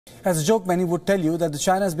As a joke, many would tell you that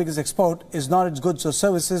China's biggest export is not its goods or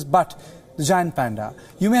services, but the giant panda.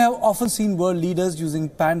 You may have often seen world leaders using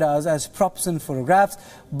pandas as props in photographs,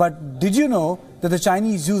 but did you know that the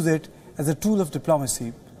Chinese use it as a tool of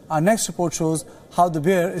diplomacy? Our next report shows how the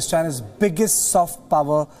bear is China's biggest soft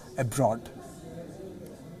power abroad.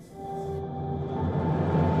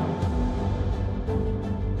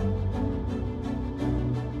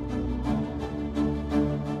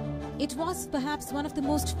 It was perhaps one of the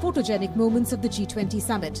most photogenic moments of the G20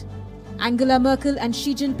 summit. Angela Merkel and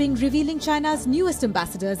Xi Jinping revealing China's newest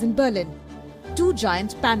ambassadors in Berlin, two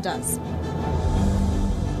giant pandas.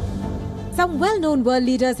 Some well-known world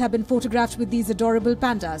leaders have been photographed with these adorable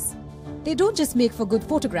pandas. They don't just make for good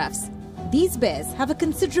photographs. These bears have a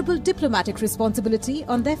considerable diplomatic responsibility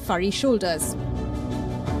on their furry shoulders.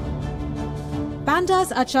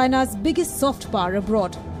 Pandas are China's biggest soft power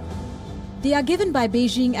abroad. They are given by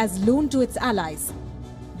Beijing as loan to its allies.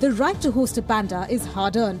 The right to host a panda is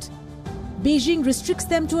hard-earned. Beijing restricts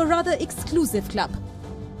them to a rather exclusive club.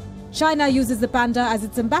 China uses the panda as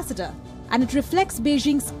its ambassador, and it reflects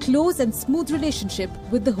Beijing's close and smooth relationship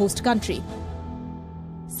with the host country.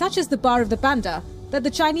 Such is the power of the panda that the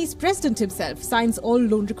Chinese president himself signs all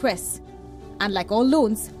loan requests. And like all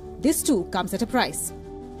loans, this too comes at a price.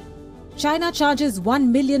 China charges $1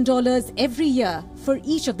 million every year for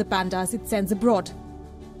each of the pandas it sends abroad.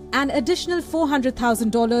 An additional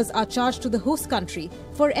 $400,000 are charged to the host country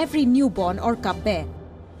for every newborn or cub bear.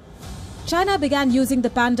 China began using the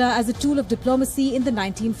panda as a tool of diplomacy in the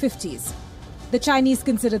 1950s. The Chinese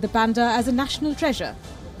consider the panda as a national treasure,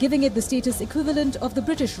 giving it the status equivalent of the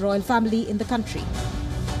British royal family in the country.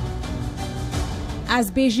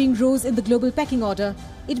 As Beijing rose in the global pecking order,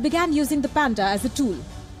 it began using the panda as a tool,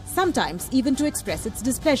 sometimes even to express its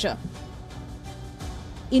displeasure.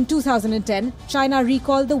 In 2010, China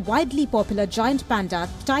recalled the widely popular giant panda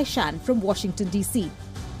Taishan from Washington, D.C.,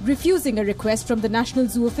 refusing a request from the National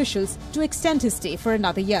Zoo officials to extend his stay for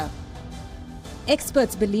another year.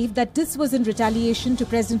 Experts believe that this was in retaliation to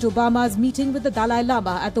President Obama's meeting with the Dalai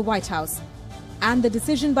Lama at the White House and the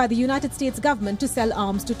decision by the United States government to sell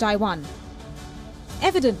arms to Taiwan.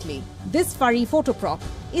 Evidently, this furry photo prop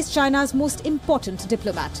is China's most important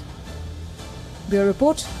diplomat. Bureau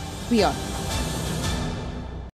Report, WION.